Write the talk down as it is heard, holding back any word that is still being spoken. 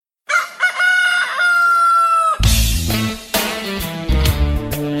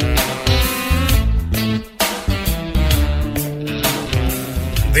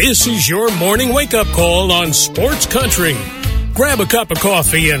This is your morning wake-up call on Sports Country. Grab a cup of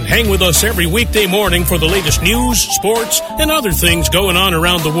coffee and hang with us every weekday morning for the latest news, sports, and other things going on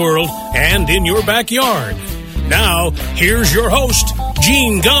around the world and in your backyard. Now, here's your host,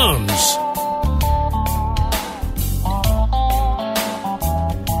 Gene Gumbs.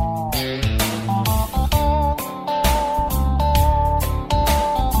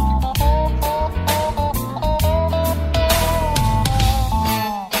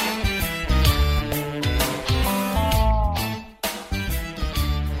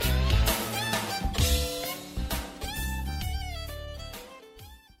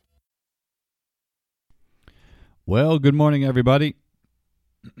 Well, good morning, everybody.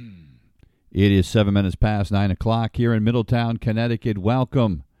 It is 7 minutes past 9 o'clock here in Middletown, Connecticut.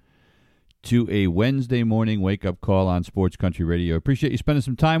 Welcome to a Wednesday morning wake-up call on Sports Country Radio. Appreciate you spending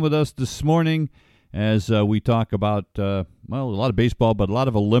some time with us this morning as we talk about, a lot of baseball, but a lot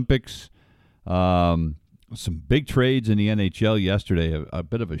of Olympics. Some big trades in the NHL yesterday, a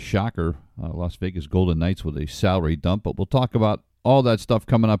bit of a shocker. Las Vegas Golden Knights with a salary dump, but we'll talk about all that stuff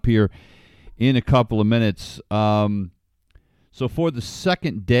coming up here in a couple of minutes. So for the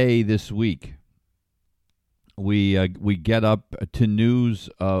second day this week, we get up to news,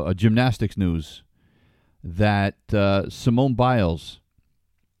 gymnastics news, that Simone Biles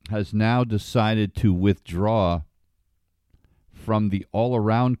has now decided to withdraw from the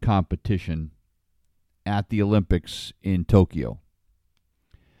all-around competition at the Olympics in Tokyo.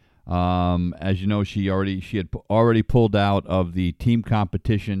 As you know, she had already pulled out of the team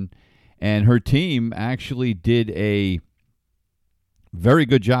competition. And her team actually did a very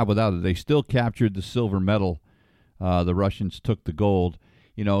good job without it. They still captured the silver medal. The Russians took the gold.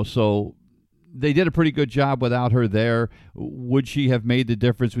 So they did a pretty good job without her there. Would she have made the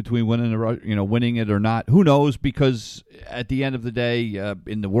difference between winning it or not? Who knows? Because at the end of the day,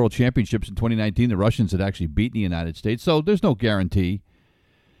 in the World Championships in 2019, the Russians had actually beaten the United States. So there's no guarantee.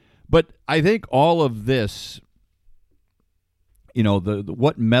 But I think all of this,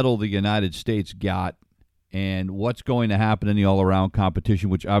 what medal the United States got and what's going to happen in the all-around competition,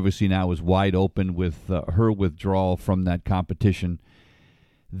 which obviously now is wide open with her withdrawal from that competition,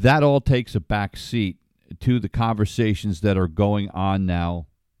 that all takes a back seat to the conversations that are going on now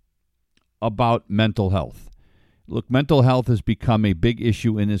about mental health. Look, mental health has become a big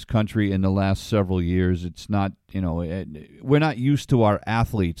issue in this country in the last several years. It's not, we're not used to our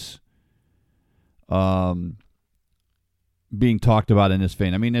athletes being talked about in this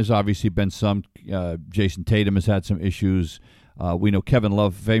vein. I mean, there's obviously been some. Jason Tatum has had some issues. We know Kevin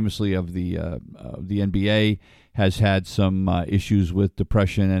Love, famously of the NBA, has had some issues with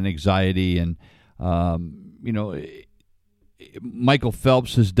depression and anxiety, and Michael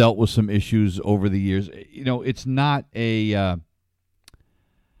Phelps has dealt with some issues over the years. It's not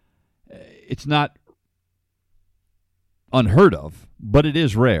unheard of, but it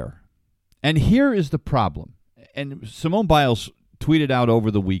is rare. And here is the problem. And Simone Biles tweeted out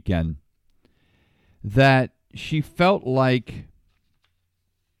over the weekend that she felt like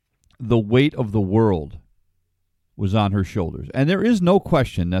the weight of the world was on her shoulders. And there is no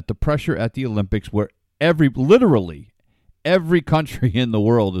question that the pressure at the Olympics, where literally every country in the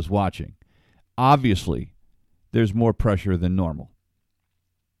world is watching, obviously there's more pressure than normal.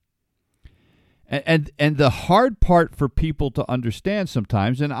 And the hard part for people to understand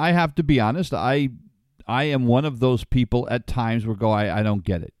sometimes, and I have to be honest, I am one of those people at times where I don't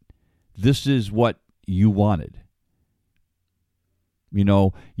get it. This is what you wanted.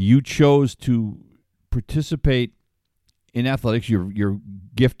 You chose to participate in athletics. You're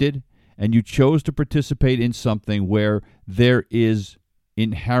gifted, and you chose to participate in something where there is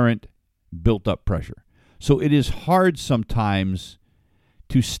inherent built-up pressure. So it is hard sometimes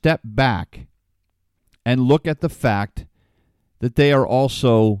to step back and look at the fact that they are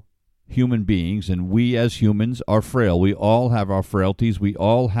also human beings, and we as humans are frail. We all have our frailties. We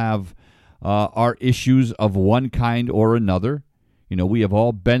all have our issues of one kind or another. We have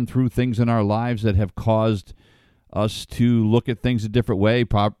all been through things in our lives that have caused us to look at things a different way,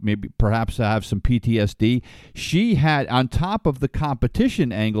 perhaps have some PTSD. She had, on top of the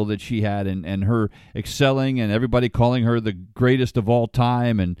competition angle that she had and her excelling and everybody calling her the greatest of all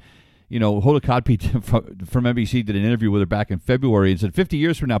time, and Hoda Kotb from NBC did an interview with her back in February and said 50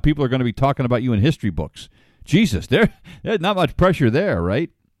 years from now, people are going to be talking about you in history books. Jesus, there's not much pressure there, right?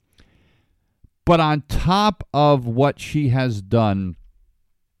 But on top of what she has done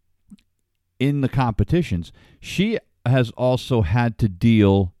in the competitions, she has also had to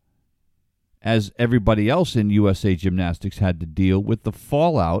deal, as everybody else in USA Gymnastics had to deal, with the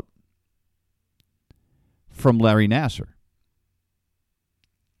fallout from Larry Nassar.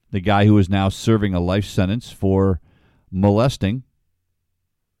 the guy who is now serving a life sentence for molesting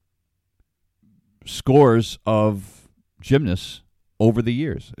scores of gymnasts over the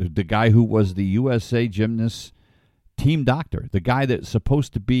years. The guy who was the USA Gymnasts team doctor, the guy that's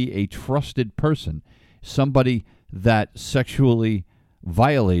supposed to be a trusted person, somebody that sexually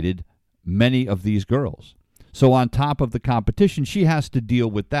violated many of these girls. So on top of the competition, she has to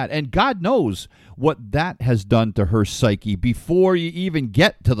deal with that. And God knows what that has done to her psyche before you even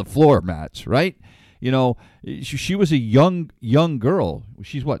get to the floor mats, right? You know, she was a young girl.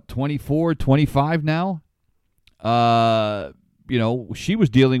 She's what, 24, 25 now? You know, she was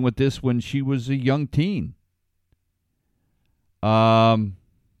dealing with this when she was a young teen.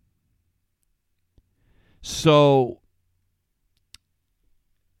 So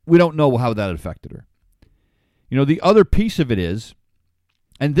we don't know how that affected her. You know, the other piece of it is,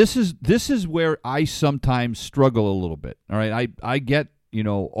 and this is where I sometimes struggle a little bit. All right, I get, you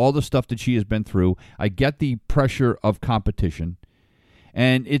know, all the stuff that she has been through. I get the pressure of competition,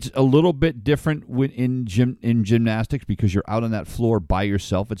 and it's a little bit different in gymnastics because you're out on that floor by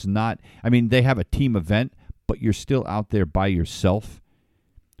yourself. It's not. I mean, they have a team event, but you're still out there by yourself.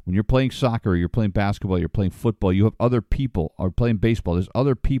 When you're playing soccer, you're playing basketball, you're playing football, you have other people, or playing baseball, there's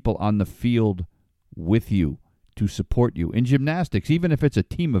other people on the field with you to support you. In gymnastics, even if it's a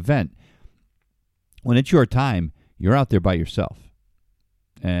team event, when it's your time, you're out there by yourself.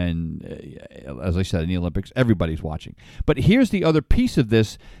 And as I said, in the Olympics, everybody's watching. But here's the other piece of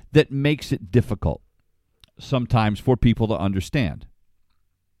this that makes it difficult sometimes for people to understand,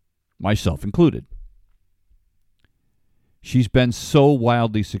 myself included. She's been so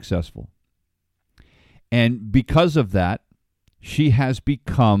wildly successful. And because of that, she has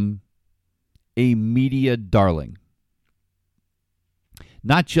become a media darling.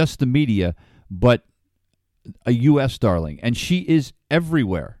 Not just the media, but a U.S. darling. And she is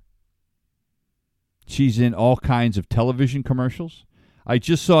everywhere. She's in all kinds of television commercials. I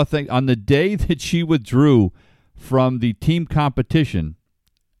just saw a thing on the day that she withdrew from the team competition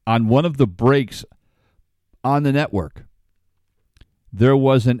on one of the breaks on the network. There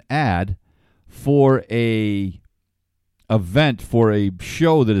was an ad for a event for a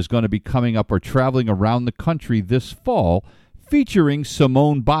show that is going to be coming up or traveling around the country this fall, featuring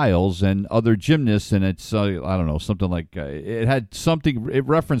Simone Biles and other gymnasts. And it's I don't know, something like it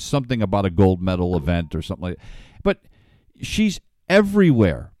referenced something about a gold medal event or something like that. But she's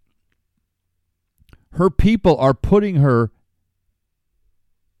everywhere. Her people are putting her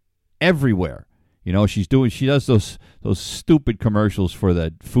everywhere. You know, she does those stupid commercials for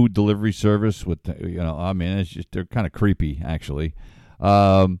that food delivery service with, you know, I mean, it's just, they're kind of creepy, actually.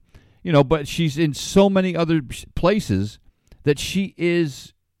 You know, but she's in so many other places that she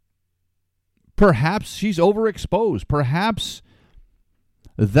is, perhaps she's overexposed. Perhaps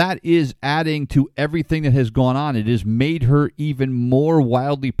that is adding to everything that has gone on. It has made her even more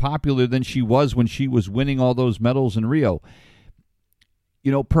wildly popular than she was when she was winning all those medals in Rio.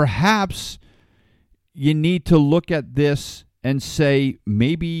 You know, perhaps you need to look at this and say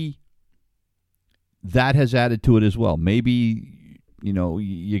maybe that has added to it as well. Maybe, you know,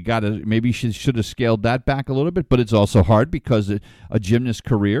 maybe she should have scaled that back a little bit, but it's also hard because a gymnast's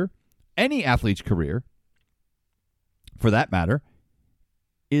career, any athlete's career, for that matter,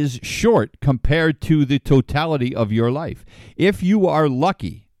 is short compared to the totality of your life. If you are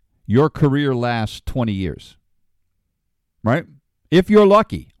lucky, your career lasts 20 years, right? If you're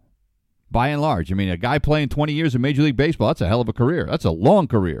lucky. By and large, I mean, a guy playing 20 years in Major League Baseball, that's a hell of a career. That's a long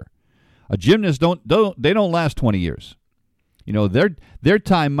career. A gymnast don't last 20 years. You know, their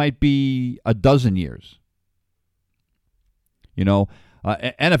time might be a dozen years. You know,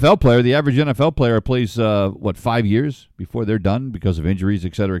 NFL player, the average NFL player plays 5 years before they're done because of injuries,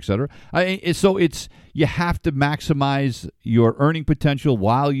 et cetera, et cetera. So you have to maximize your earning potential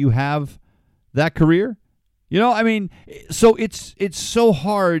while you have that career. You know, I mean, so it's so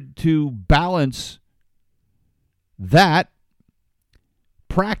hard to balance that,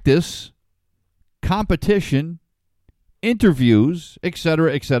 practice, competition, interviews, et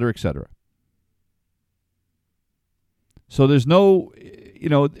cetera, et cetera, et cetera. So there's no, you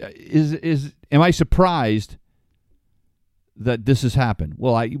know, am I surprised that this has happened?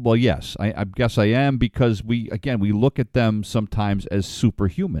 Well, yes, I guess I am, because we look at them sometimes as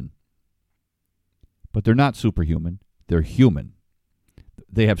superhuman. But they're not superhuman. They're human.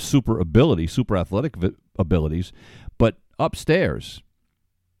 They have super ability, super athletic abilities, but upstairs,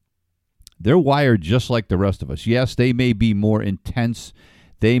 they're wired just like the rest of us. Yes, they may be more intense.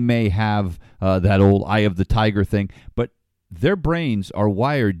 They may have that old eye of the tiger thing, but their brains are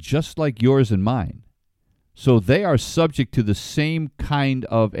wired just like yours and mine. So they are subject to the same kind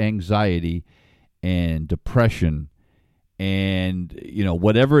of anxiety and depression and,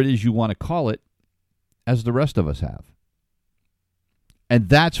 whatever it is you want to call it, as the rest of us have. And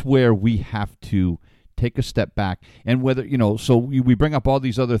that's where we have to take a step back. And whether, so we bring up all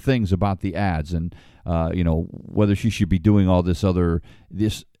these other things about the ads and, whether she should be doing all this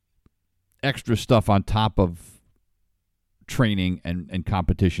extra stuff on top of training and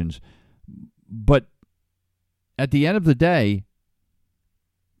competitions. But at the end of the day,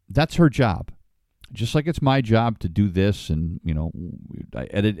 that's her job. Just like it's my job to do this and,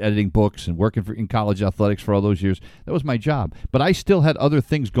 editing books and working in college athletics for all those years. That was my job. But I still had other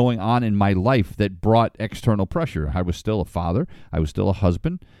things going on in my life that brought external pressure. I was still a father. I was still a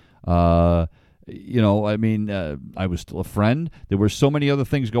husband. I was still a friend. There were so many other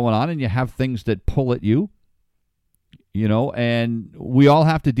things going on, and you have things that pull at you, and we all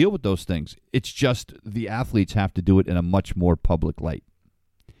have to deal with those things. It's just the athletes have to do it in a much more public light.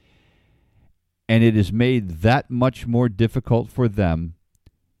 And it is made that much more difficult for them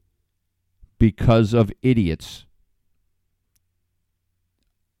because of idiots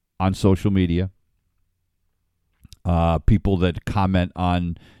on social media, people that comment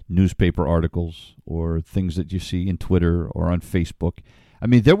on newspaper articles or things that you see in Twitter or on Facebook. I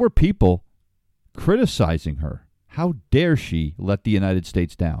mean, there were people criticizing her. How dare she let the United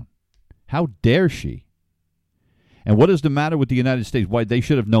States down? How dare she? And what is the matter with the United States? Why, they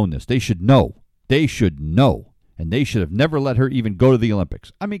should have known this. They should know. They should know. And they should have never let her even go to the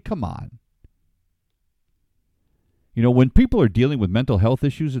Olympics. I mean, come on. When people are dealing with mental health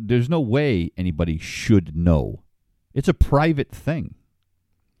issues, there's no way anybody should know. It's a private thing.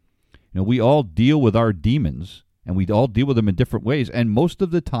 We all deal with our demons, and we all deal with them in different ways. And most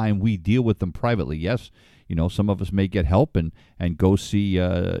of the time, we deal with them privately. Yes, some of us may get help and go see,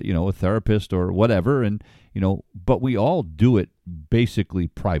 a therapist or whatever. And, but we all do it basically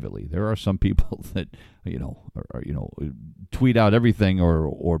privately. There are some people that, tweet out everything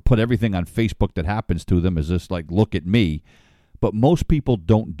or put everything on Facebook that happens to them as this, like, look at me. But most people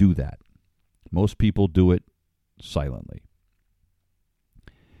don't do that. Most people do it silently.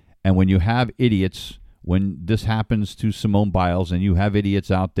 And when you have idiots, when this happens to Simone Biles and you have idiots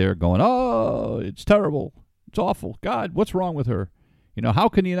out there going, oh, it's terrible, it's awful, God, what's wrong with her? How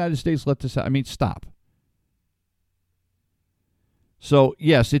can the United States let this happen? I mean, stop. So,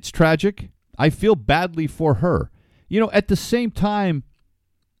 yes, it's tragic. I feel badly for her. At the same time,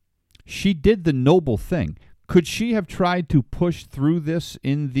 she did the noble thing. Could she have tried to push through this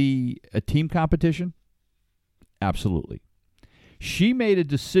in a team competition? Absolutely. She made a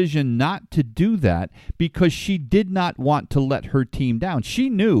decision not to do that because she did not want to let her team down. She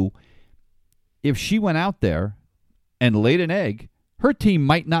knew if she went out there and laid an egg, her team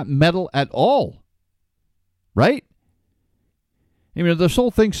might not medal at all. Right? This whole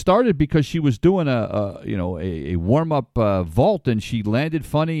thing started because she was doing a warm-up vault, and she landed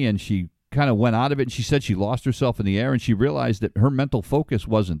funny, and she kind of went out of it, and she said she lost herself in the air, and she realized that her mental focus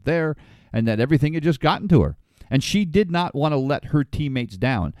wasn't there and that everything had just gotten to her. And she did not want to let her teammates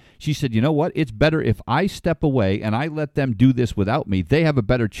down. She said, you know what? It's better if I step away and I let them do this without me. They have a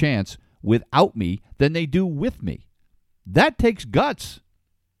better chance without me than they do with me. That takes guts.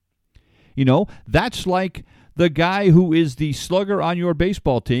 That's like the guy who is the slugger on your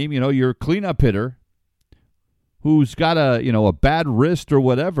baseball team, your cleanup hitter, who's got a bad wrist or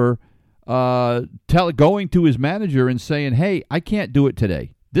whatever, going to his manager and saying, hey, I can't do it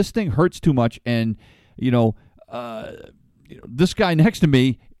today. This thing hurts too much, and, this guy next to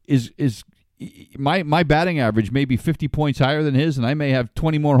me is my batting average may be 50 points higher than his, and I may have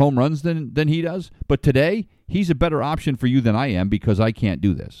 20 more home runs than he does. But today, he's a better option for you than I am because I can't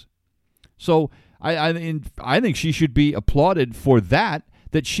do this. So I think she should be applauded for that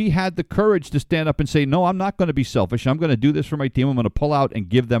she had the courage to stand up and say, no, I'm not going to be selfish. I'm going to do this for my team. I'm going to pull out and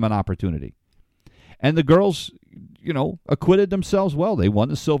give them an opportunity. And the girls, acquitted themselves well. They won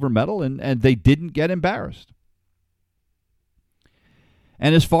the silver medal, and they didn't get embarrassed.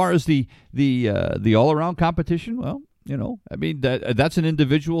 And as far as the all-around competition, well, that's an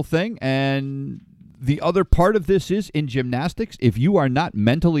individual thing. And the other part of this is in gymnastics, if you are not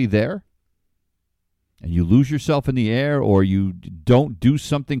mentally there and you lose yourself in the air or you don't do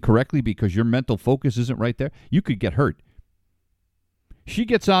something correctly because your mental focus isn't right there, you could get hurt. She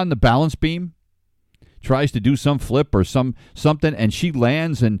gets on the balance beam, tries to do some flip or something, and she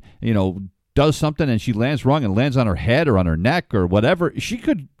lands and, does something and she lands wrong and lands on her head or on her neck or whatever. She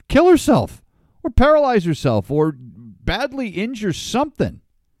could kill herself or paralyze herself or badly injure something.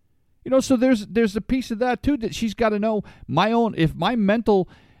 So there's a piece of that too that she's got to know. If my mental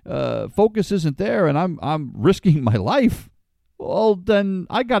focus isn't there and I'm risking my life, well, then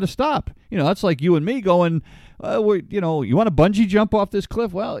I got to stop. That's like you and me going, you want to bungee jump off this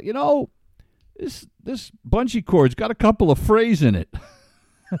cliff? Well, this bungee cord's got a couple of frays in it.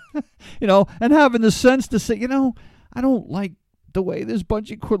 And having the sense to say, I don't like the way this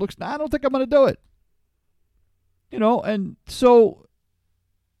bungee cord looks. I don't think I'm going to do it. And so,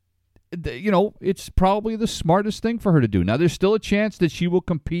 it's probably the smartest thing for her to do. Now, there's still a chance that she will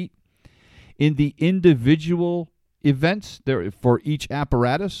compete in the individual events there for each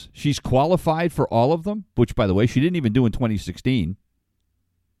apparatus. She's qualified for all of them, which, by the way, she didn't even do in 2016.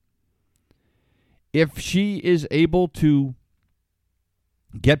 If she is able to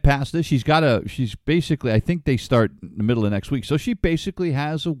get past this, she's basically, I think they start in the middle of next week. So she basically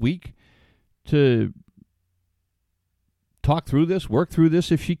has a week to talk through this, work through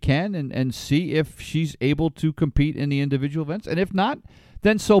this if she can, and see if she's able to compete in the individual events. And if not,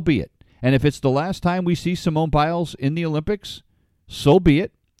 then so be it. And if it's the last time we see Simone Biles in the Olympics, so be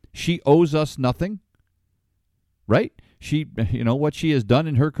it. She owes us nothing, right? She, what she has done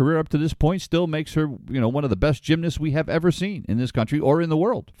in her career up to this point still makes her, one of the best gymnasts we have ever seen in this country or in the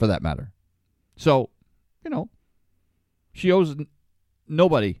world, for that matter. So, she owes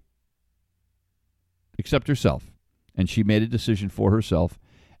nobody except herself. And she made a decision for herself,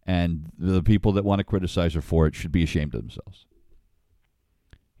 and the people that want to criticize her for it should be ashamed of themselves.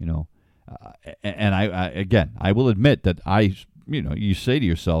 And I will admit that you say to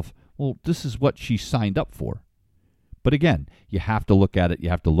yourself, well, this is what she signed up for. But again, you have to look at it. You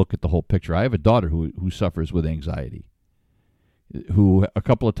have to look at the whole picture. I have a daughter who suffers with anxiety, who a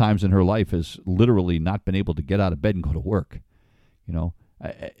couple of times in her life has literally not been able to get out of bed and go to work.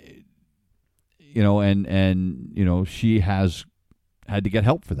 She has had to get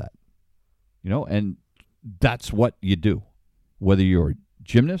help for that. And that's what you do, whether you're a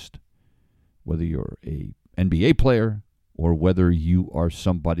gymnast, whether you're a NBA player, or whether you are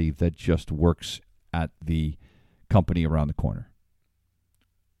somebody that just works at the company around the corner.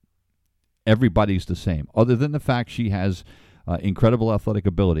 Everybody's the same, other than the fact she has incredible athletic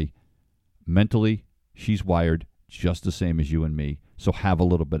ability. Mentally, she's wired just the same as you and me, so have a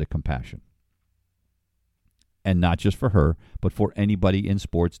little bit of compassion. And not just for her, but for anybody in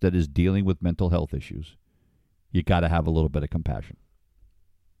sports that is dealing with mental health issues. You got to have a little bit of compassion.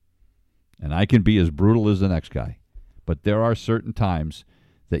 And I can be as brutal as the next guy, but there are certain times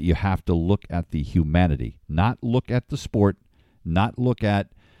that you have to look at the humanity, not look at the sport, not look at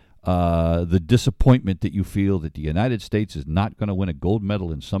the disappointment that you feel that the United States is not going to win a gold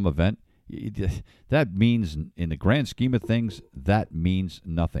medal in some event. That means, in the grand scheme of things, that means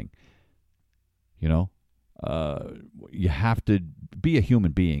nothing. You have to be a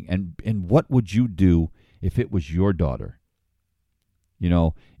human being. And what would you do if it was your daughter?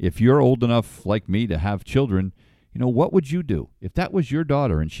 If you're old enough like me to have children, what would you do? If that was your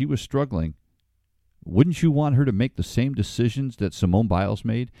daughter and she was struggling, wouldn't you want her to make the same decisions that Simone Biles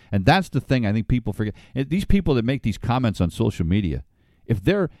made? And that's the thing I think people forget. These people that make these comments on social media,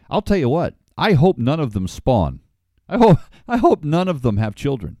 I'll tell you what, I hope none of them spawn. I hope none of them have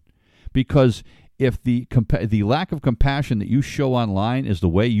children. Because if the lack of compassion that you show online is the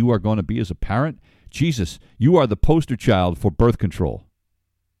way you are going to be as a parent, Jesus, you are the poster child for birth control.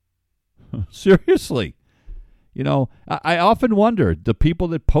 Seriously. I often wonder, the people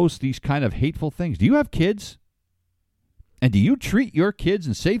that post these kind of hateful things, do you have kids? And do you treat your kids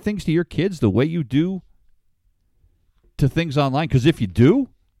and say things to your kids the way you do to things online? Because if you do,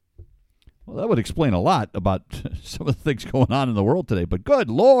 well, that would explain a lot about some of the things going on in the world today. But good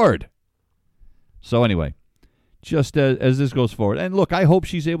Lord. So anyway, just as this goes forward, and look, I hope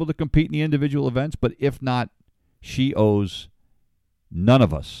she's able to compete in the individual events, but if not, she owes none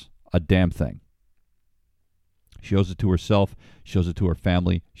of us a damn thing. She owes it to herself, she owes it to her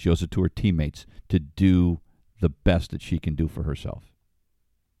family, she owes it to her teammates to do the best that she can do for herself.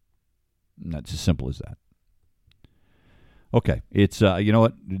 And that's as simple as that. Okay, it's, you know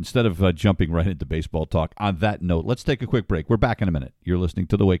what, instead of jumping right into baseball talk, on that note, let's take a quick break. We're back in a minute. You're listening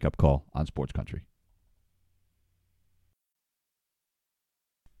to The Wake Up Call on Sports Country.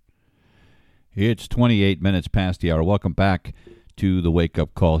 It's 28 minutes past the hour. Welcome back to The Wake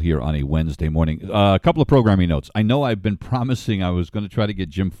Up Call here on a Wednesday morning. A couple of programming notes. I know I've been promising I was going to try to get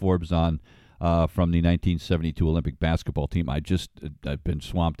Jim Forbes on from the 1972 Olympic basketball team. I've been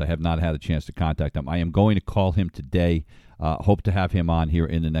swamped. I have not had a chance to contact him. I am going to call him today. Hope to have him on here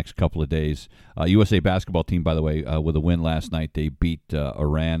in the next couple of days. USA basketball team, by the way, with a win last night. They beat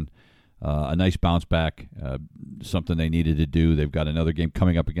Iran. A nice bounce back, something they needed to do. They've got another game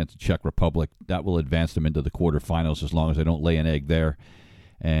coming up against the Czech Republic. That will advance them into the quarterfinals as long as they don't lay an egg there.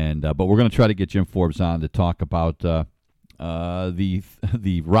 And but we're going to try to get Jim Forbes on to talk about the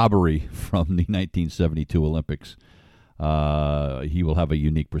robbery from the 1972 Olympics. He will have a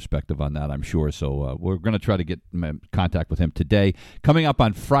unique perspective on that, I'm sure. So we're going to try to get contact with him today. Coming up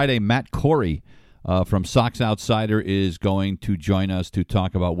on Friday, Matt Corey from Sox Outsider is going to join us to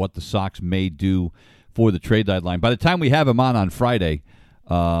talk about what the Sox may do for the trade deadline. By the time we have him on Friday,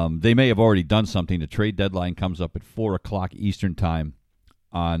 they may have already done something. The trade deadline comes up at 4 o'clock Eastern time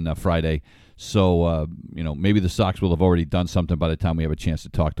on Friday. So, maybe the Sox will have already done something by the time we have a chance to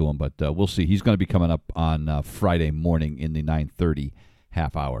talk to him. But we'll see. He's going to be coming up on Friday morning in the 9:30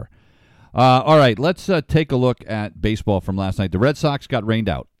 half hour. All right, let's take a look at baseball from last night. The Red Sox got rained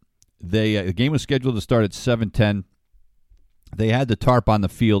out. The game was scheduled to start at 7:10. They had the tarp on the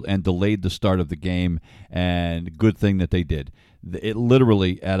field and delayed the start of the game, and good thing that they did. It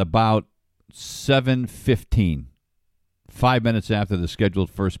literally, at about 7:15, 5 minutes after the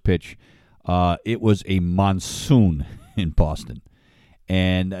scheduled first pitch, it was a monsoon in Boston.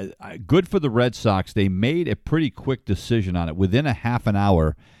 And good for the Red Sox. They made a pretty quick decision on it. Within a half an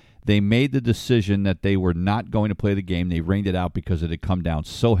hour, they made the decision that they were not going to play the game. They rained it out because it had come down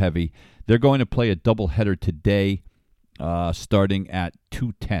so heavy. They're going to play a doubleheader today, starting at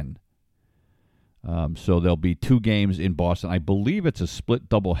 2:10. So there'll be 2 games in Boston. I believe it's a split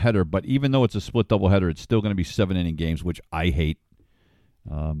doubleheader, but even though it's a split doubleheader, it's still going to be 7-inning games, which I hate.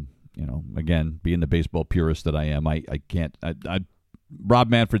 Again, being the baseball purist that I am, I can't. Rob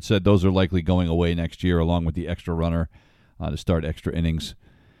Manfred said those are likely going away next year, along with the extra runner to start extra innings.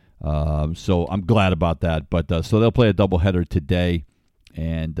 So I'm glad about that. But so they'll play a doubleheader today,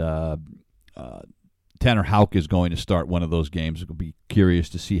 and Tanner Houck is going to start one of those games. It'll be curious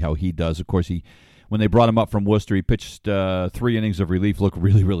to see how he does. Of course, when they brought him up from Worcester, he pitched 3 innings of relief, looked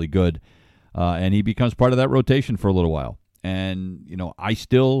really, really good, and he becomes part of that rotation for a little while. And, I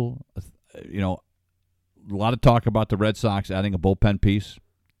still, a lot of talk about the Red Sox adding a bullpen piece.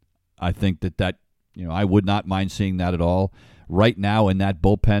 I think that I would not mind seeing that at all. Right now in that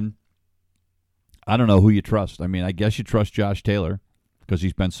bullpen, I don't know who you trust. I mean, I guess you trust Josh Taylor because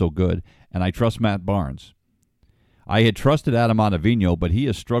he's been so good, and I trust Matt Barnes. I had trusted Adam Ottavino, but he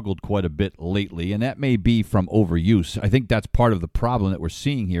has struggled quite a bit lately, and that may be from overuse. I think that's part of the problem that we're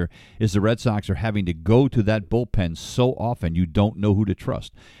seeing here is the Red Sox are having to go to that bullpen so often you don't know who to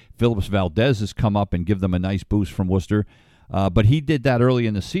trust. Phillips Valdez has come up and give them a nice boost from Worcester, but he did that early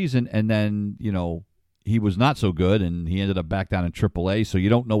in the season, and then, he was not so good, and he ended up back down in AAA, so you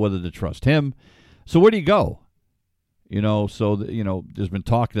don't know whether to trust him. So where do you go? There's been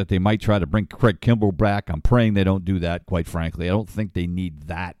talk that they might try to bring Craig Kimbrell back. I'm praying they don't do that, quite frankly. I don't think they need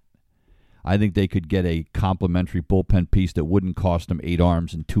that. I think they could get a complimentary bullpen piece that wouldn't cost them 8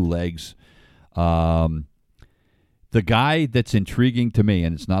 arms and 2 legs. The guy that's intriguing to me,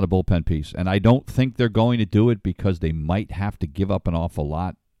 and it's not a bullpen piece, and I don't think they're going to do it because they might have to give up an awful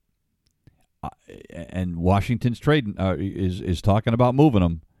lot. And Washington's trading is talking about moving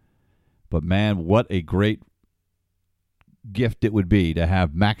him. But, man, what a great gift it would be to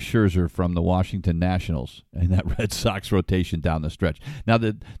have Max Scherzer from the Washington Nationals in that Red Sox rotation down the stretch. Now,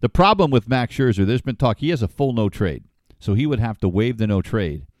 the problem with Max Scherzer, there's been talk, he has a full no trade, so he would have to waive the no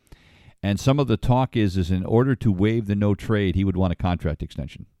trade. And some of the talk is in order to waive the no trade, he would want a contract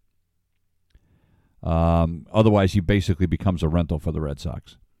extension. Otherwise, he basically becomes a rental for the Red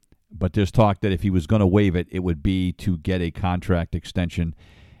Sox. But there's talk that if he was going to waive it, it would be to get a contract extension.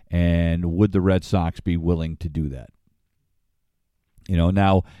 And would the Red Sox be willing to do that?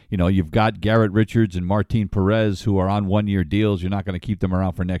 Now, you've got Garrett Richards and Martin Perez who are on 1-year deals. You're not going to keep them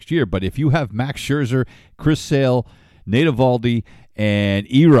around for next year. But if you have Max Scherzer, Chris Sale, Nate Eovaldi, and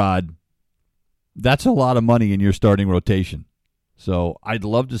Erod, that's a lot of money in your starting rotation. So I'd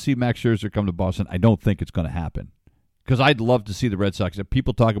love to see Max Scherzer come to Boston. I don't think it's going to happen because I'd love to see the Red Sox.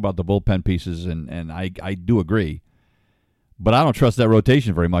 People talk about the bullpen pieces, and I do agree. But I don't trust that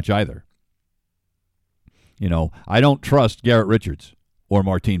rotation very much either. I don't trust Garrett Richards or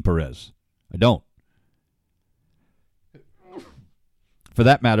Martin Perez. I don't. For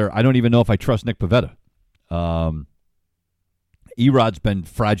that matter, I don't even know if I trust Nick Pivetta. Erod's been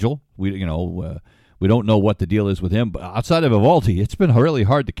fragile. We don't know what the deal is with him. But outside of Eovaldi, it's been really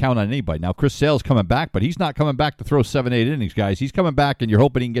hard to count on anybody. Now, Chris Sale's coming back, but he's not coming back to throw 7-8 innings, guys. He's coming back, and you're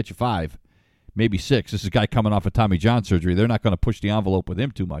hoping he can get you 5. Maybe 6. This is a guy coming off of Tommy John surgery. They're not going to push the envelope with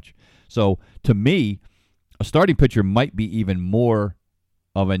him too much. So, to me, a starting pitcher might be even more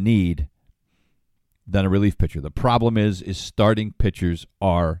of a need than a relief pitcher. The problem is starting pitchers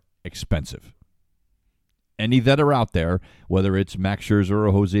are expensive. Any that are out there, whether it's Max Scherzer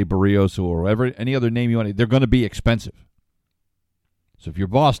or Jose Barrios or whoever, any other name you want, they're going to be expensive. So if you're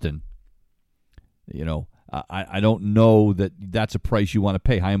Boston, I don't know that that's a price you want to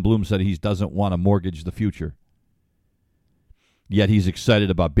pay. Chaim Bloom said he doesn't want to mortgage the future. Yet he's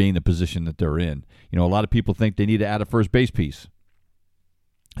excited about being in the position that they're in. A lot of people think they need to add a first base piece.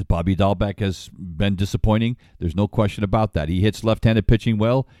 Bobby Dahlbeck has been disappointing. There's no question about that. He hits left-handed pitching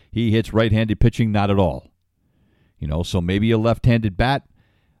well. He hits right-handed pitching not at all. So maybe a left-handed bat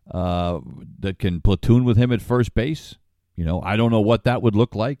that can platoon with him at first base. I don't know what that would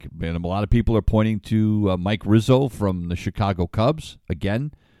look like. And a lot of people are pointing to Mike Rizzo from the Chicago Cubs.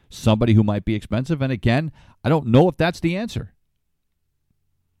 Again, somebody who might be expensive. And again, I don't know if that's the answer.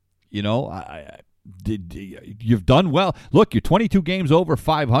 You've done well. Look, you're 22 games over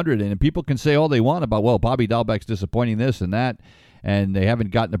 500, and people can say all they want about, Bobby Dahlbeck's disappointing this and that, and they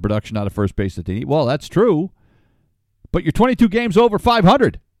haven't gotten the production out of first base that they need. Well, that's true, but you're 22 games over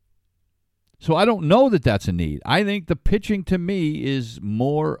 500. So I don't know that that's a need. I think the pitching, to me, is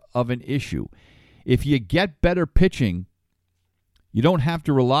more of an issue. If you get better pitching, you don't have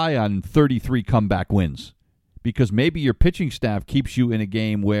to rely on 33 comeback wins, because maybe your pitching staff keeps you in a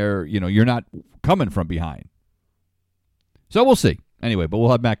game where, you're not coming from behind. So we'll see. Anyway, but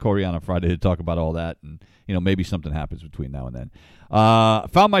we'll have Matt Corey on Friday to talk about all that, and, maybe something happens between now and then.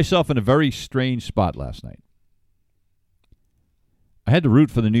 Found myself in a very strange spot last night. I had to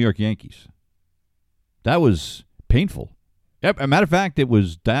root for the New York Yankees. That was painful. As a matter of fact, it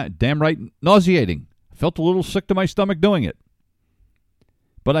was damn right nauseating. I felt a little sick to my stomach doing it.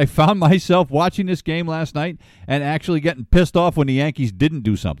 But I found myself watching this game last night and actually getting pissed off when the Yankees didn't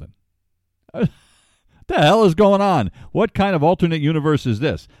do something. What the hell is going on? What kind of alternate universe is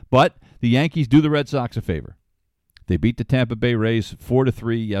this? But the Yankees do the Red Sox a favor. They beat the Tampa Bay Rays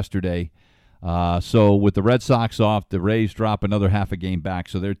 4-3 yesterday. So with the Red Sox off, the Rays drop another half a game back,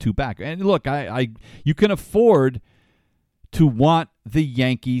 so they're 2 back. And look, you can afford to want the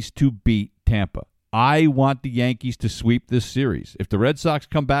Yankees to beat Tampa. I want the Yankees to sweep this series. If the Red Sox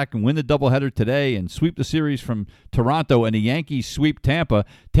come back and win the doubleheader today and sweep the series from Toronto and the Yankees sweep Tampa,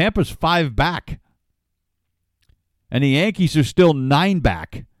 Tampa's 5 back. And the Yankees are still 9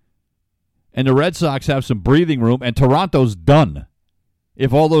 back. And the Red Sox have some breathing room, and Toronto's done.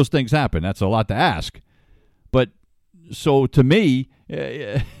 If all those things happen, that's a lot to ask. But so to me,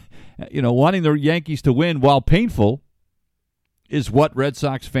 wanting the Yankees to win, while painful, is what Red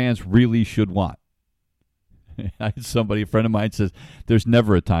Sox fans really should want. I had somebody, a friend of mine, says, there's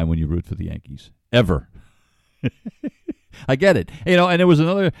never a time when you root for the Yankees. Ever. I get it. And there was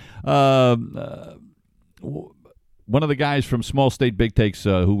another, one of the guys from Small State Big Takes,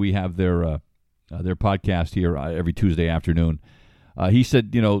 who we have their podcast here every Tuesday afternoon. He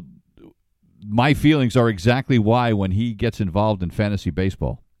said, my feelings are exactly why when he gets involved in fantasy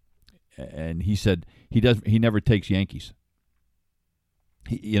baseball. And he said he never takes Yankees.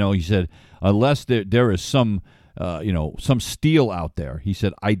 He said, unless there is some steal out there, he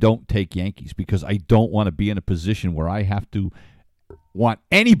said, I don't take Yankees because I don't want to be in a position where I have to want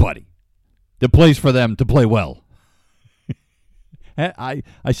anybody that plays for them to play well. I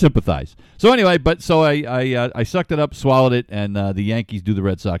sympathize. So anyway, I sucked it up, swallowed it, and the Yankees do the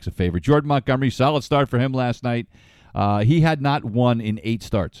Red Sox a favor. Jordan Montgomery, solid start for him last night. He had not won in 8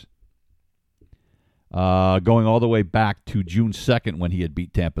 starts. Going all the way back to June 2nd when he had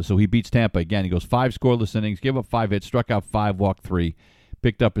beat Tampa. So he beats Tampa again. He goes 5 scoreless innings, gave up 5 hits, struck out 5, walked 3.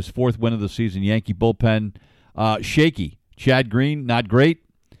 Picked up his 4th win of the season. Yankee bullpen, shaky. Chad Green, not great.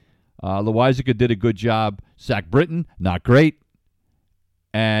 Loizaga did a good job. Zach Britton, not great.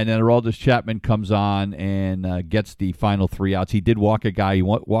 And then Aroldis Chapman comes on and gets the final 3 outs. He did walk a guy. He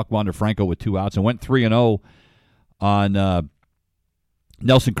walked Wander Franco with 2 outs and went 3-0 on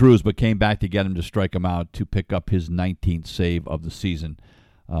Nelson Cruz, but came back to get him to strike him out to pick up his 19th save of the season.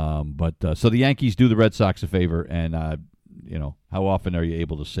 So the Yankees do the Red Sox a favor, and how often are you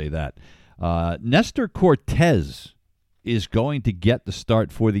able to say that? Nestor Cortez is going to get the start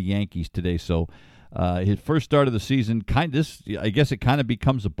for the Yankees today. So his first start of the season, I guess it kind of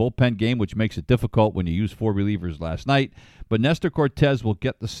becomes a bullpen game, which makes it difficult when you use 4 relievers last night. But Nestor Cortez will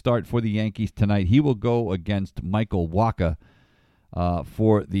get the start for the Yankees tonight. He will go against Michael Wacha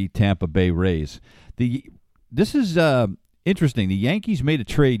for the Tampa Bay Rays. This is interesting. The Yankees made a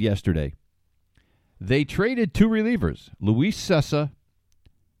trade yesterday. They traded 2 relievers, Luis Cessa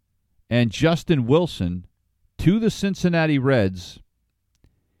and Justin Wilson, to the Cincinnati Reds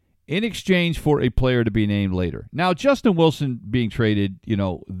in exchange for a player to be named later. Now, Justin Wilson being traded,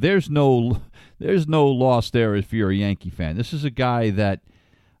 there's no loss there if you're a Yankee fan. This is a guy that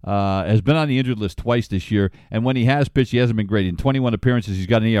has been on the injured list twice this year, and when he has pitched, he hasn't been great. In 21 appearances, he's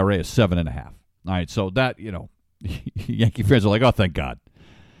got an ERA of 7.5. All right, so that, Yankee fans are like, oh, thank God.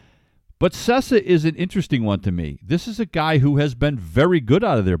 But Sessa is an interesting one to me. This is a guy who has been very good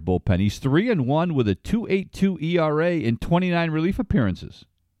out of their bullpen. He's 3-1 with a 2.82 ERA in 29 relief appearances.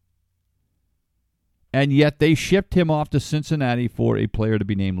 And yet they shipped him off to Cincinnati for a player to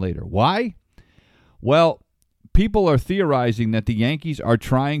be named later. Why? Well, people are theorizing that the Yankees are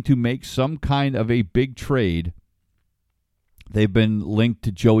trying to make some kind of a big trade. They've been linked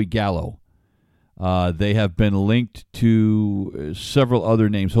to Joey Gallo. They have been linked to several other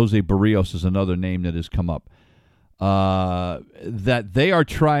names. Jose Barrios is another name that has come up. That they are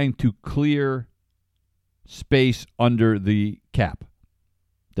trying to clear space under the cap.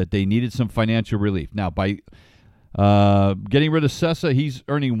 That they needed some financial relief. Now, by getting rid of Sessa, he's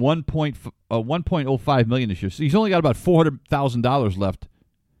earning $1.05 million this year. So he's only got about $400,000 left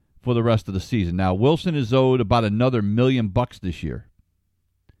for the rest of the season. Now, Wilson is owed about another $1 million this year,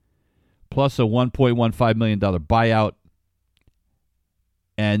 plus a $1.15 million buyout,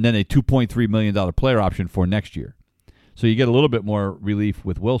 and then a $2.3 million player option for next year. So you get a little bit more relief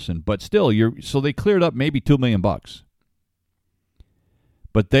with Wilson, but still, so they cleared up maybe $2 million.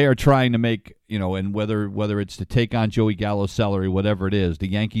 But they are trying to make, and whether it's to take on Joey Gallo's salary, whatever it is, the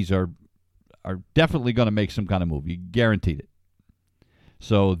Yankees are definitely going to make some kind of move. You guaranteed it.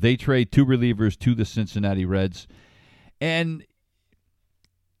 So they trade 2 relievers to the Cincinnati Reds. And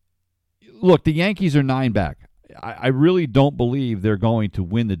look, the Yankees are 9 back. I really don't believe they're going to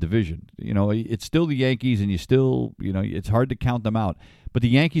win the division. It's still the Yankees, and you still, it's hard to count them out. But the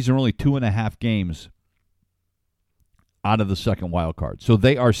Yankees are only 2.5 games out of the second wild card. So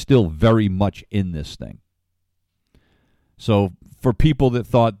they are still very much in this thing. So for people that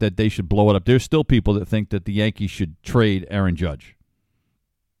thought that they should blow it up, there's still people that think that the Yankees should trade Aaron Judge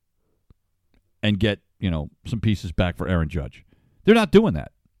and get, some pieces back for Aaron Judge. They're not doing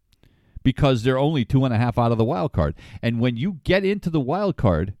that because they're only 2.5 out of the wild card. And when you get into the wild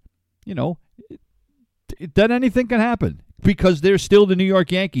card, then anything can happen. Because they're still the New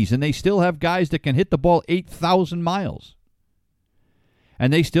York Yankees, and they still have guys that can hit the ball 8,000 miles.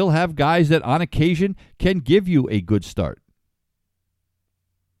 And they still have guys that, on occasion, can give you a good start.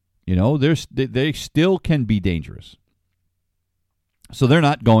 They still can be dangerous. So they're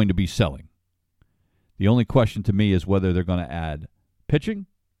not going to be selling. The only question to me is whether they're going to add pitching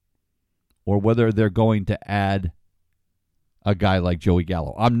or whether they're going to add a guy like Joey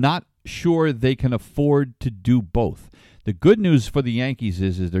Gallo. I'm not sure they can afford to do both. The good news for the Yankees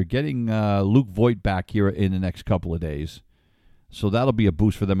is they're getting Luke Voit back here in the next couple of days. So that'll be a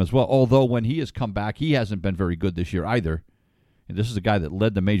boost for them as well. Although when he has come back, he hasn't been very good this year either. And this is a guy that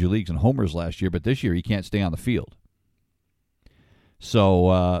led the major leagues in homers last year, but this year he can't stay on the field.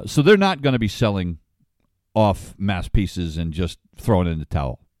 So they're not going to be selling off mass pieces and just throwing it in the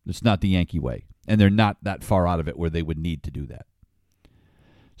towel. It's not the Yankee way. And they're not that far out of it where they would need to do that.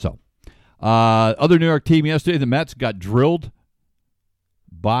 So, other New York team yesterday, the Mets got drilled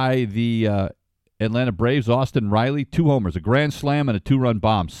by the Atlanta Braves. Austin Riley, 2 homers, a grand slam, and a 2-run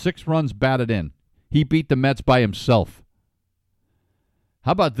bomb. 6 runs batted in. He beat the Mets by himself.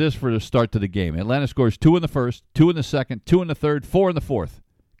 How about this for the start to the game? Atlanta scores 2 in the first, 2 in the second, 2 in the third, 4 in the fourth.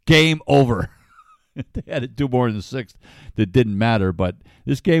 Game over. They added 2 more in the sixth that didn't matter, but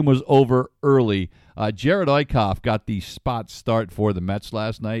this game was over early. Jared Eichhoff got the spot start for the Mets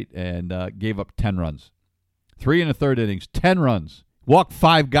last night and gave up 10 runs. 3 in the third innings, 10 runs. Walked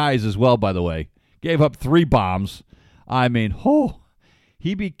 5 guys as well, by the way. Gave up 3 bombs. I mean,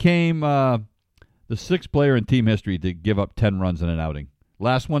 he became the 6th player in team history to give up 10 runs in an outing.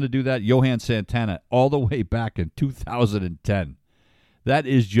 Last one to do that, Johan Santana, all the way back in 2010. That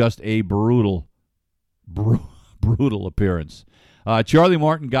is just a brutal appearance. Charlie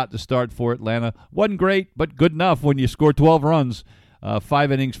Martin got the start for Atlanta. Wasn't great, but good enough when you score 12 runs.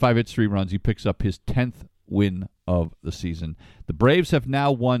 5 innings, 5 hits, 3 runs. He picks up his 10th win of the season. The Braves have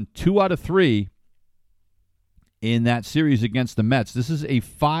now won 2 out of 3 in that series against the Mets. This is a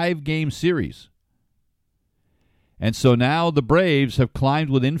 5-game series. And so now the Braves have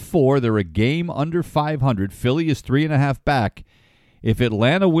climbed within 4. They're a game under 500. Philly is 3.5 back. If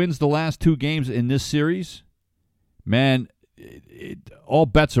Atlanta wins the last 2 games in this series, man, all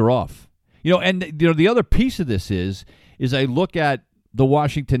bets are off. The other piece of this is I look at the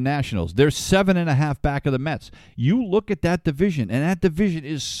Washington Nationals. They're 7.5 back of the Mets. You look at that division, and that division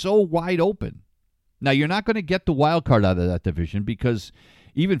is so wide open. Now, you're not going to get the wild card out of that division because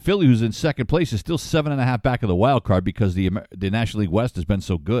even Philly, who's in second place, is still 7.5 back of the wild card because the National League West has been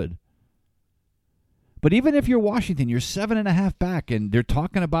so good. But even if you're Washington, you're 7.5 back, and they're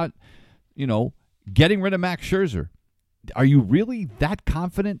talking about, getting rid of Max Scherzer. are you really that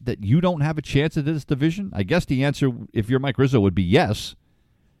confident that you don't have a chance at this division? I guess the answer, if you're Mike Rizzo, would be yes,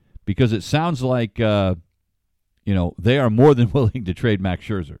 because it sounds like they are more than willing to trade Max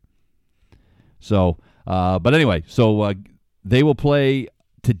Scherzer. So, but anyway, they will play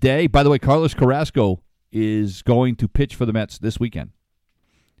today. By the way, Carlos Carrasco is going to pitch for the Mets this weekend.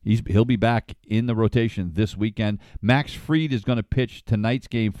 He'll be back in the rotation this weekend. Max Fried is going to pitch tonight's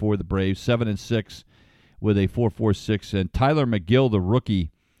game for the Braves, 7-6 with a 4.46. And Tyler McGill, the rookie,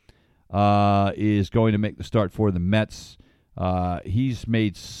 is going to make the start for the Mets. He's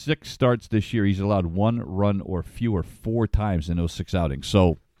made 6 starts this year. He's allowed 1 run or fewer 4 times in those 6 outings.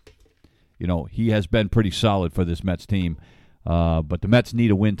 So, he has been pretty solid for this Mets team. But the Mets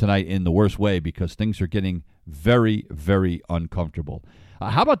need a win tonight in the worst way because things are getting very, very uncomfortable.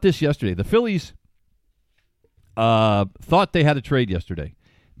 How about this yesterday? The Phillies thought they had a trade yesterday.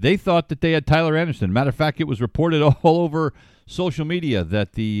 They thought that they had Tyler Anderson. Matter of fact, it was reported all over social media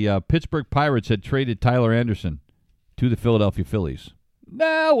that the Pittsburgh Pirates had traded Tyler Anderson to the Philadelphia Phillies.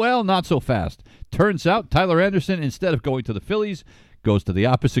 Well, not so fast. Turns out Tyler Anderson, instead of going to the Phillies, goes to the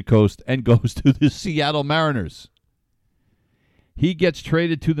opposite coast and goes to the Seattle Mariners. He gets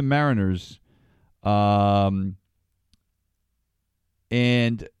traded to the Mariners, and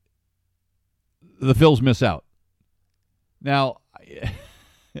the Phils miss out. Now,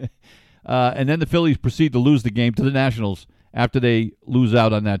 and then the Phillies proceed to lose the game to the Nationals after they lose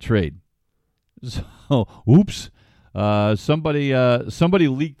out on that trade. So, oops. Somebody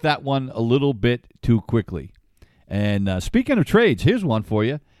leaked that one a little bit too quickly. And speaking of trades, here's one for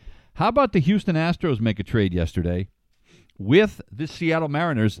you. How about the Houston Astros make a trade yesterday with the Seattle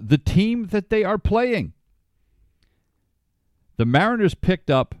Mariners, the team that they are playing? The Astros picked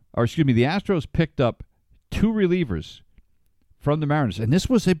up 2 relievers from the Mariners, and this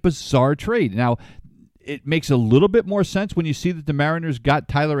was a bizarre trade. Now, it makes a little bit more sense when you see that the Mariners got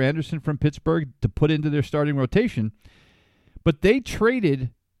Tyler Anderson from Pittsburgh to put into their starting rotation, but they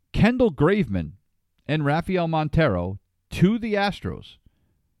traded Kendall Graveman and Rafael Montero to the Astros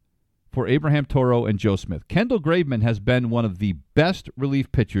for Abraham Toro and Joe Smith. Kendall Graveman has been one of the best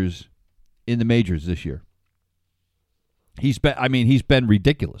relief pitchers in the majors this year. He's been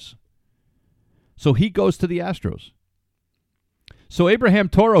ridiculous. So he goes to the Astros. So Abraham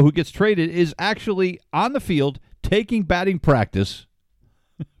Toro, who gets traded, is actually on the field taking batting practice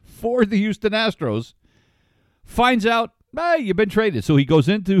for the Houston Astros, finds out, hey, you've been traded. So he goes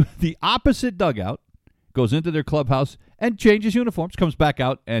into the opposite dugout, goes into their clubhouse, and changes uniforms, comes back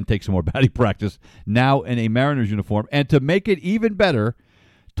out and takes some more batting practice, now in a Mariners uniform. And to make it even better,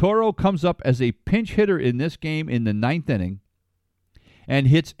 Toro comes up as a pinch hitter in this game in the 9th inning and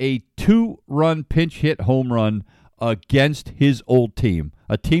hits a 2-run pinch hit home run against his old team,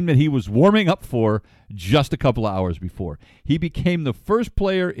 a team that he was warming up for just a couple of hours before. He became the first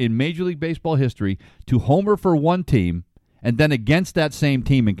player in Major League Baseball history to homer for one team and then against that same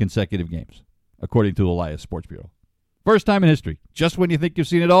team in consecutive games, according to Elias Sports Bureau. First time in history. Just when you think you've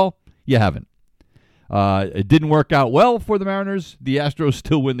seen it all, you haven't. It didn't work out well for the Mariners. The Astros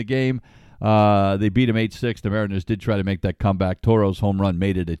still win the game. They beat them 8-6. The Mariners did try to make that comeback. Toro's home run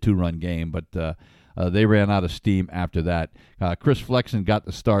made it a 2-run game, but they ran out of steam after that. Chris Flexen got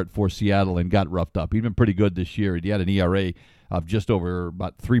the start for Seattle and got roughed up. He'd been pretty good this year. He had an ERA of just over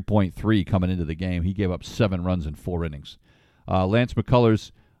about 3.3 coming into the game. He gave up 7 runs in 4 innings. Lance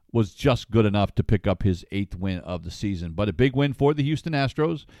McCullers was just good enough to pick up his 8th win of the season. But a big win for the Houston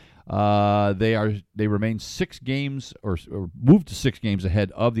Astros. They remain 6 games or moved to 6 games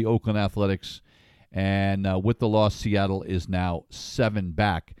ahead of the Oakland Athletics. And with the loss, Seattle is now 7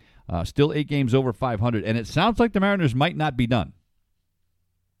 back. Still 8 games over 500. And it sounds like the Mariners might not be done.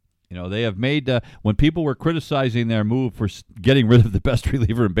 You know, they have made, when people were criticizing their move for getting rid of the best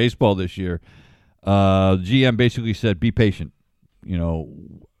reliever in baseball this year, GM basically said, be patient. You know,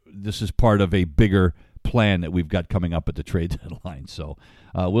 this is part of a bigger plan that we've got coming up at the trade deadline. So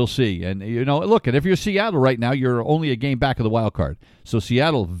we'll see. And, you know, look, and if you're Seattle right now, you're only a game back of the wild card. So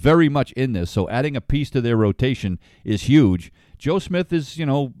Seattle very much in this. So adding a piece to their rotation is huge. Joe Smith is, you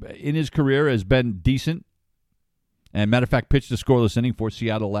know, in his career has been decent. And matter of fact, pitched a scoreless inning for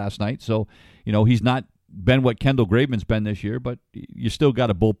Seattle last night. So, you know, he's not been what Kendall Graveman's been this year, but you still got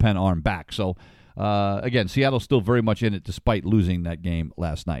a bullpen arm back. So, again, Seattle's still very much in it despite losing that game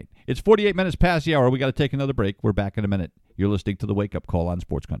last night. It's 48 minutes past the hour. We got to take another break. We're back in a minute. You're listening to the Wake Up Call on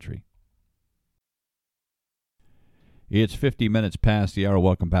Sports Country. It's 50 minutes past the hour.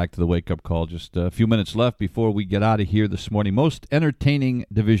 Welcome back to the Wake Up Call. Just a few minutes left before we get out of here this morning. Most entertaining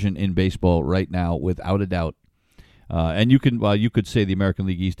division in baseball right now, without a doubt. And you could say the American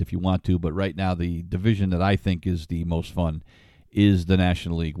League East if you want to, but right now the division that I think is the most fun is the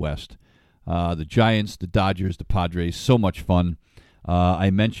National League West. The Giants, the Dodgers, the Padres, so much fun. I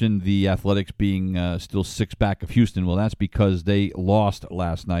mentioned the Athletics being still 6 back of Houston. Well, that's because they lost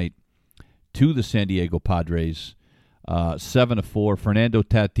last night to the San Diego Padres, 7-4. Fernando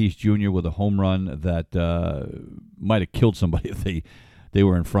Tatis Jr. with a home run that might have killed somebody if they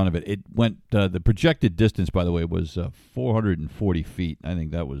were in front of it. It went the projected distance, by the way, was 440 feet. I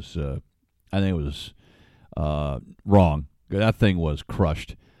think it was wrong. That thing was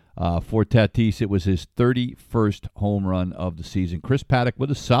crushed. For Tatis, it was his 31st home run of the season. Chris Paddock with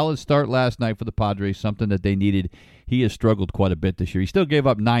a solid start last night for the Padres, something that they needed. He has struggled quite a bit this year. He still gave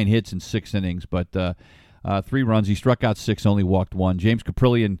up 9 hits in 6 innings, but 3 runs. He struck out 6, only walked 1. James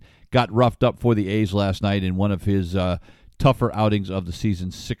Caprillion got roughed up for the A's last night in one of his tougher outings of the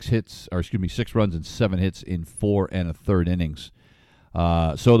season. 6 runs and 7 hits in 4 1/3 innings.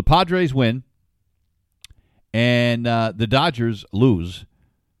 So the Padres win, and the Dodgers lose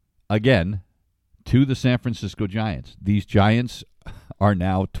again to the San Francisco Giants. These Giants are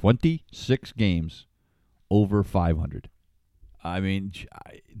now 26 games over 500. I mean,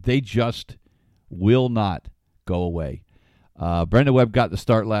 they just will not go away. Brendan Webb got the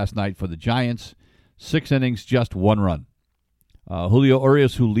start last night for the Giants. 6 innings, just 1 run. Julio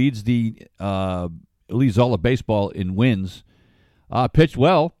Urias, who leads all of baseball in wins, pitched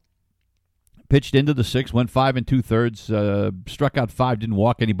well. Pitched into the 6th, went 5 2/3, struck out 5, didn't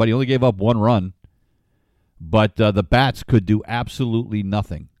walk anybody, only gave up 1 run. But the bats could do absolutely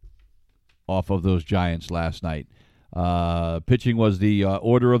nothing off of those Giants last night. Pitching was the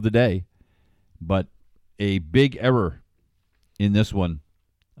order of the day, but a big error in this one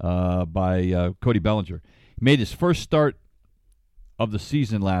by Cody Bellinger. He made his first start of the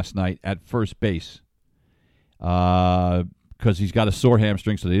season last night at first base. Because he's got a sore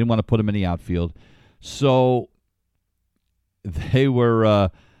hamstring, so they didn't want to put him in the outfield. So they were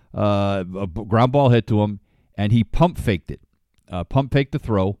a ground ball hit to him, and he pump faked it. Pump faked the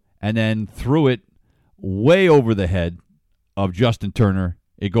throw, and then threw it way over the head of Justin Turner.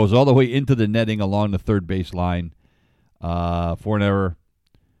 It goes all the way into the netting along the third base line for an error.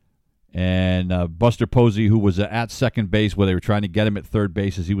 And Buster Posey, who was at second base where they were trying to get him at third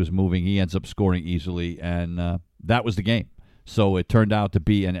base as he was moving, he ends up scoring easily, and that was the game. So it turned out to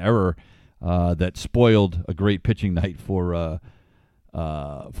be an error that spoiled a great pitching night for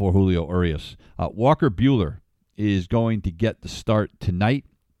Julio Urias. Walker Buehler is going to get the start tonight.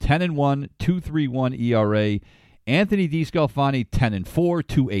 10-1, 2.31 ERA. Anthony DeSclafani, 10-4,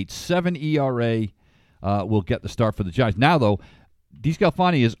 2.87 ERA, will get the start for the Giants. Now, though,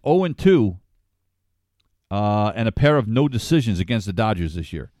 DeSclafani is 0-2 and a pair of no decisions against the Dodgers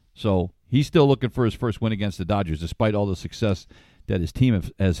this year. So he's still looking for his first win against the Dodgers, despite all the success that his team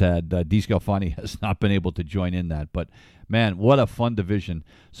has had. DeSclafani has not been able to join in that. But, man, what a fun division.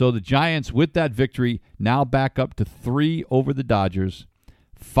 So the Giants, with that victory, now back up to 3 over the Dodgers,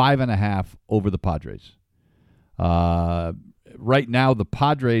 5.5 over the Padres. Right now, the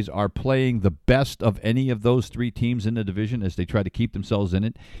Padres are playing the best of any of those 3 teams in the division as they try to keep themselves in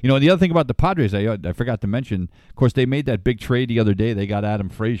it. You know, and the other thing about the Padres, I forgot to mention, of course, they made that big trade the other day. They got Adam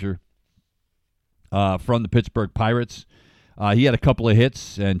Frazier from the Pittsburgh Pirates. He had a couple of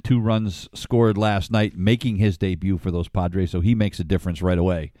hits and 2 runs scored last night, making his debut for those Padres, so he makes a difference right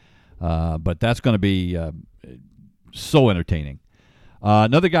away. But that's going to be so entertaining.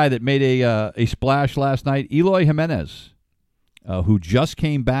 Another guy that made a splash last night, Eloy Jimenez, who just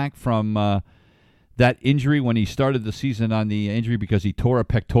came back from that injury when he started the season on the injury because he tore a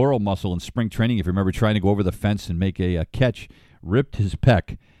pectoral muscle in spring training. If you remember, trying to go over the fence and make a catch, ripped his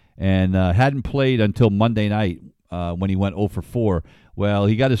pec, and hadn't played until Monday night when he went 0 for 4. Well,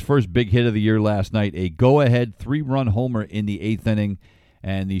 he got his first big hit of the year last night, a go-ahead 3-run homer in the 8th inning,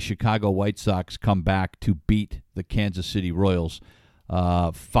 and the Chicago White Sox come back to beat the Kansas City Royals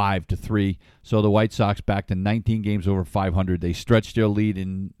 5-3. So the White Sox back to 19 games over 500. They stretched their lead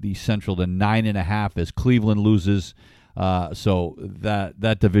in the Central to 9.5 as Cleveland loses. So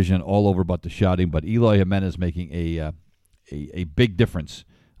that division all over but the shouting. But Eloy Jimenez making a big difference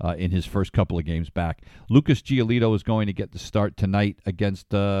in his first couple of games back. Lucas Giolito is going to get the start tonight against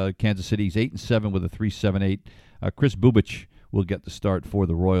Kansas City. He's 8-7 with a 3.78. Chris Bubic will get the start for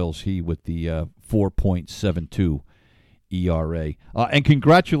the Royals. He with the 4.72 ERA. And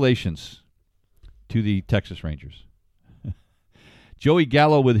congratulations to the Texas Rangers. Joey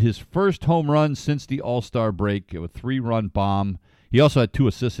Gallo with his first home run since the All-Star break, a 3-run bomb. He also had 2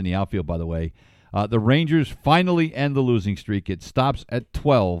 assists in the outfield, by the way. The Rangers finally end the losing streak. It stops at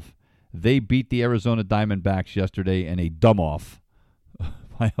 12 They beat the Arizona Diamondbacks yesterday in a dumb-off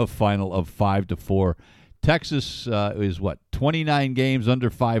by a final of 5-4. Texas is, 29 games under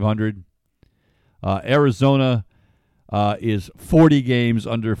 500. Arizona is 40 games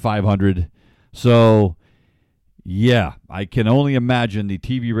under 500. So, yeah, I can only imagine the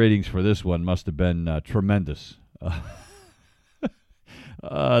TV ratings for this one must have been tremendous.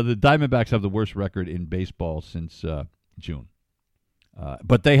 The Diamondbacks have the worst record in baseball since June.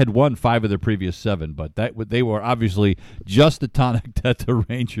 But they had won 5 of their previous 7, but they were obviously just the tonic that the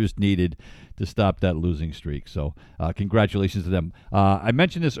Rangers needed to stop that losing streak. So congratulations to them. I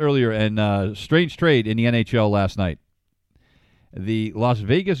mentioned this earlier, and strange trade in the NHL last night. The Las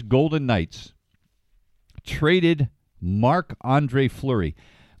Vegas Golden Knights traded Marc-Andre Fleury.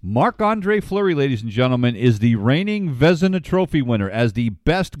 Marc-Andre Fleury, ladies and gentlemen, is the reigning Vezina Trophy winner as the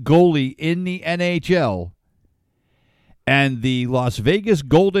best goalie in the NHL. And the Las Vegas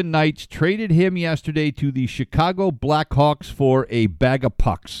Golden Knights traded him yesterday to the Chicago Blackhawks for a bag of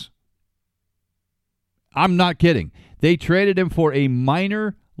pucks. I'm not kidding. They traded him for a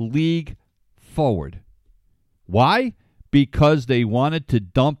minor league forward. Why? Because they wanted to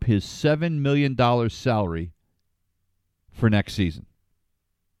dump his $7 million salary for next season.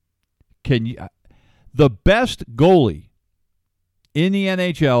 The best goalie in the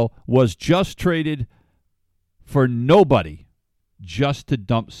NHL was just traded for nobody, just to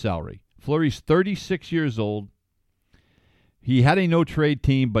dump salary. Fleury's 36 years old. He had a no-trade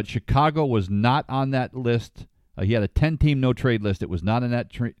team, but Chicago was not on that list. He had a 10-team no-trade list. It was not on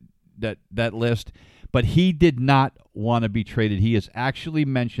that list, but he did not want to be traded. He has actually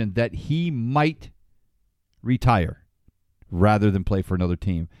mentioned that he might retire rather than play for another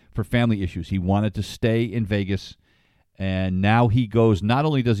team for family issues. He wanted to stay in Vegas. And now he goes, not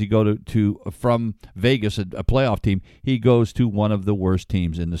only does he go to from Vegas, a playoff team, he goes to one of the worst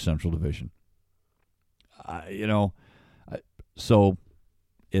teams in the Central Division. So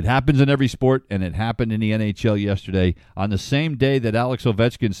it happens in every sport, and it happened in the NHL yesterday. On the same day that Alex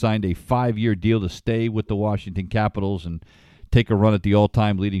Ovechkin signed a 5-year deal to stay with the Washington Capitals and take a run at the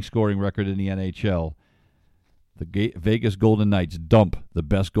all-time leading scoring record in the NHL, the Vegas Golden Knights dump the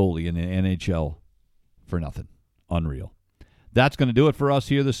best goalie in the NHL for nothing. Unreal. That's going to do it for us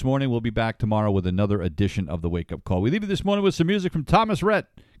here this morning. We'll be back tomorrow with another edition of the Wake Up Call. We leave you this morning with some music from Thomas Rhett.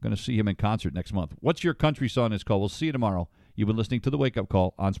 Going to see him in concert next month. What's Your Country song is called? We'll see you tomorrow. You've been listening to the Wake Up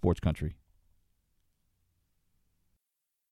Call on Sports Country.